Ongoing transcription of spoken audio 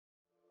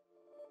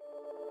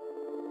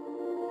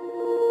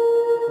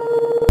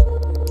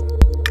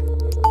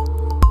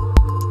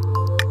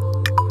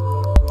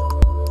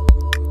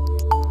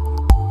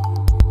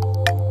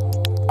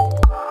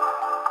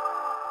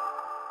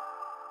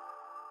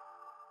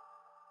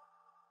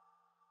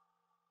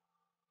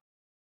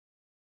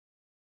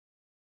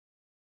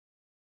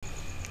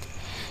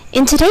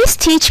In today's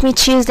Teach Me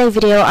Tuesday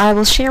video, I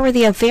will share with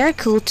you a very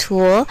cool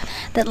tool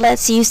that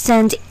lets you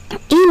send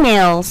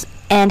emails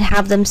and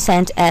have them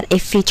sent at a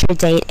future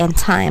date and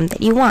time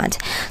that you want.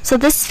 So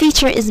this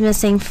feature is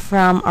missing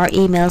from our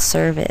email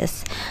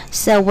service.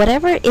 So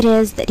whatever it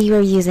is that you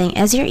are using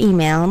as your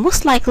email,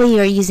 most likely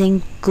you're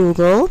using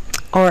Google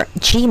or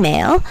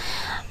Gmail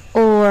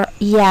or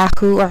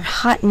Yahoo or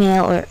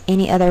Hotmail or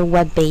any other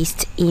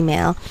web-based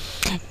email,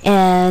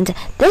 and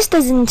this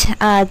doesn't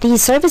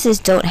these services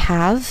don't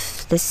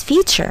have this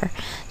feature,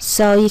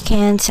 so you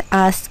can't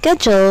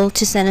schedule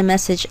to send a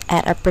message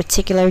at a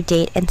particular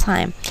date and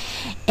time.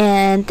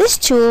 And this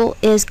tool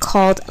is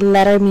called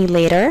Letter Me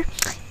Later,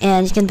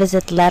 and you can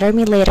visit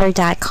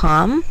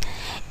lettermelater.com.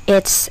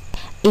 It's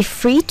a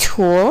free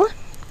tool,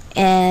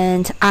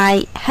 and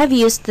I have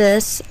used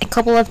this a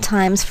couple of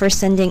times for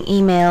sending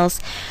emails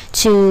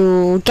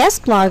to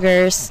guest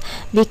bloggers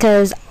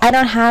because I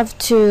don't have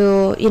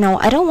to,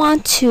 I don't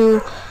want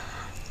to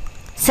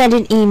send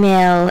an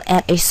email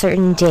at a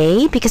certain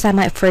day because I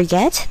might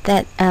forget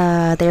that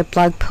their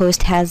blog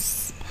post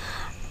has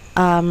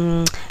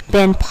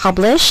been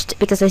published,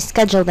 because I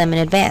schedule them in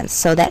advance,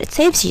 so that it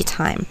saves you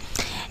time.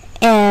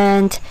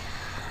 And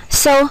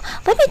so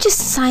let me just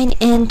sign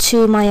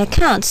into my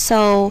account.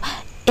 So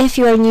if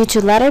you are new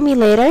to Letter Me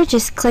Later,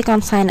 just click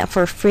on sign up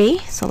for free.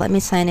 So let me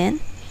sign in.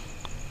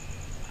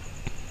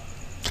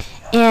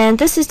 And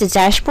this is the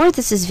dashboard.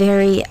 This is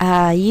very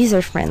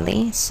user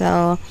friendly.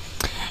 So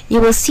you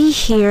will see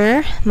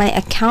here my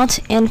account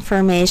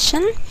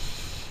information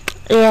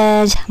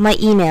and my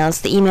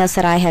emails, the emails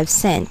that I have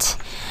sent.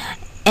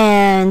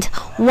 And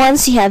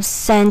once you have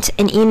sent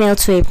an email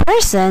to a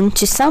person,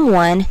 to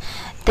someone,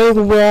 they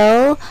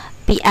will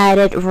be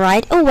added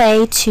right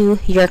away to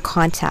your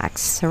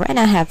contacts. So right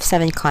now I have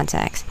 7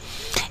 contacts,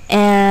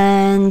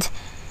 and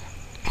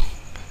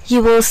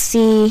you will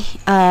see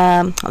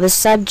the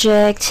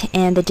subject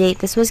and the date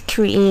this was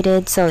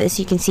created. So as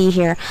you can see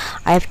here,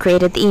 I have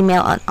created the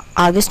email on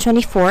August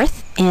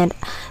 24th, and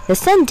the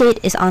send date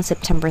is on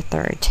September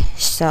 3rd.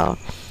 So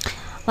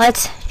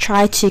let's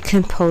try to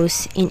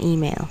compose an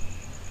email.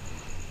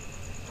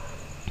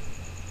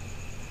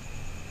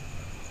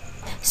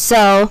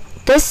 So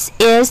this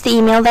is the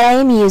email that I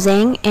am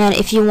using, and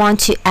if you want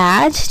to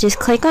add, just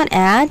click on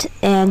add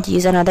and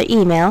use another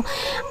email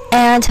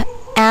and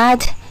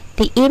add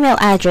the email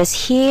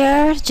address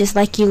here, just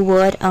like you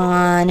would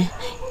on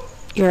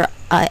your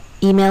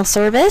email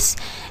service.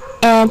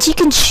 And you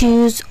can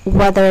choose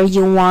whether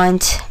you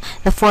want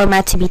the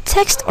format to be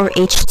text or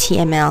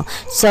HTML.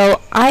 So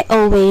I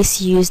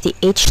always use the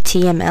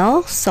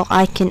HTML, so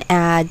I can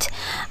add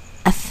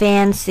a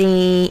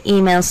fancy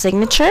email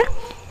signature.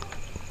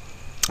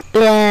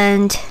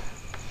 And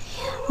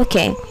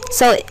okay,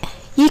 so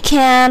you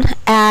can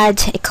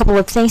add a couple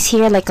of things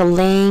here, like a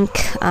link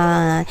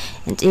and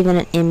even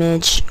an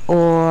image,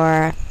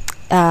 or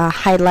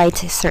highlight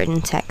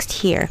certain text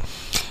here.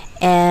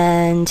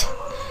 And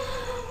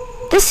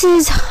this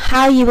is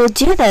how you will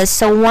do this.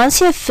 So once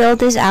you have filled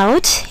this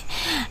out,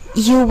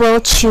 you will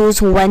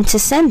choose when to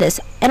send this.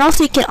 And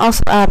also you can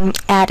also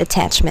add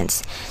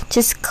attachments.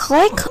 Just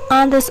click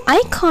on this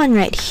icon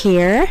right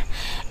here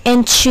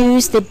and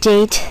choose the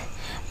date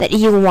that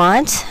you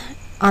want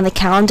on the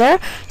calendar.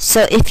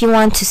 So if you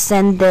want to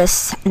send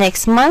this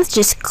next month,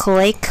 just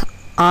click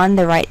on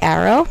the right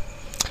arrow,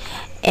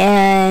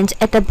 and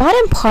at the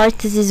bottom part,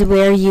 this is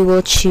where you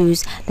will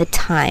choose the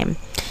time.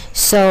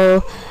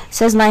 So it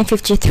says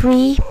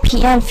 9:53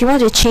 p.m. If you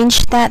want to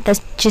change that,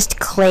 just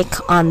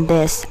click on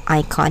this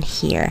icon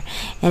here,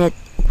 and it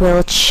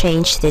will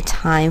change the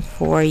time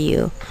for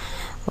you.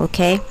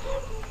 Okay,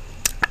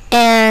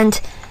 and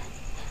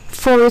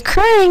for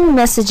recurring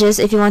messages,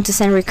 if you want to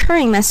send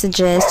recurring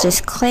messages,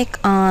 just tick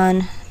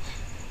on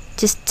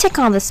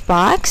this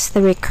box,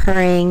 the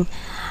recurring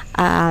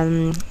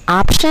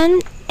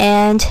option,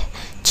 and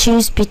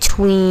choose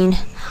between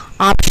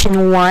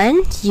option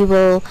 1. You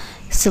will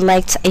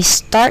select a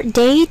start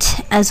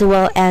date as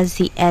well as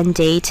the end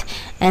date,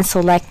 and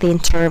select the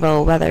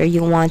interval, whether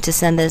you want to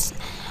send this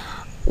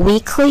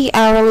weekly,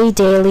 hourly,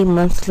 daily,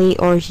 monthly,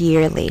 or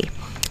yearly.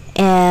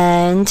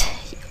 And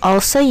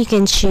also you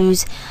can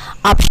choose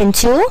option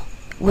 2,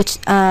 which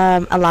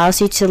allows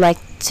you to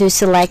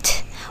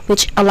select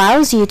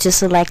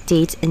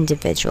dates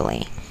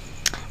individually.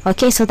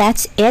 Okay, so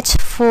that's it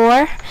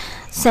for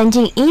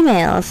sending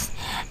emails.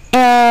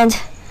 And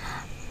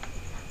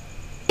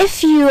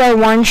if you are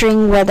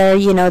wondering whether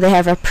they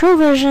have a pro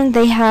version,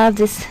 they have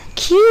this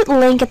cute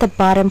link at the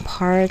bottom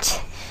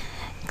part.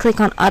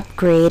 Click on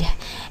upgrade,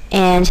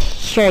 and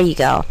here you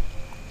go.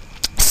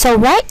 So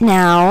right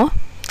now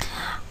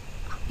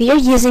we are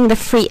using the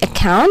free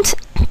account,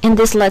 and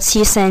this lets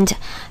you send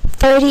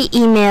 30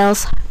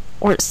 emails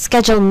or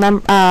schedule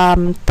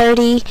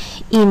 30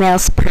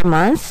 emails per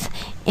month,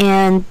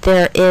 and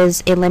there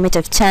is a limit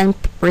of 10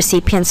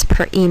 recipients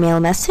per email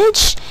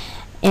message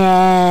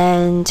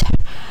and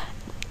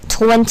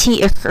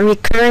 20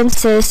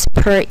 recurrences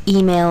per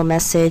email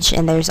message,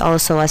 and there's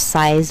also a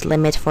size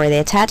limit for the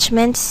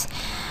attachments.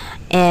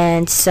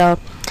 And so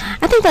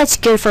I think that's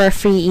good for a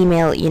free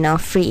email,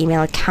 free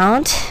email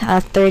account.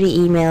 30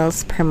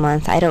 emails per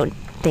month. I don't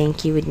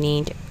think you would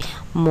need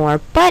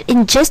more, but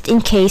just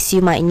in case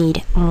you might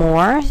need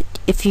more,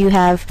 if you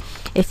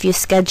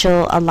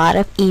schedule a lot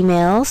of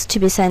emails to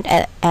be sent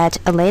at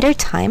a later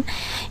time,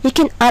 you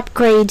can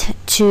upgrade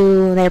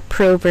to their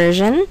pro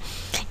version,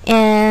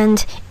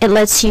 and it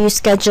lets you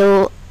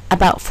schedule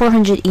about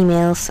 400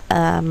 emails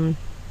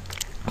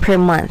per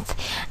month.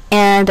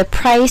 And the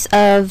price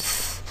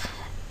of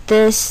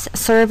this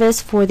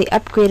service for the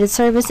upgraded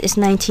service is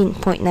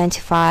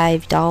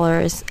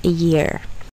 $19.95 a year.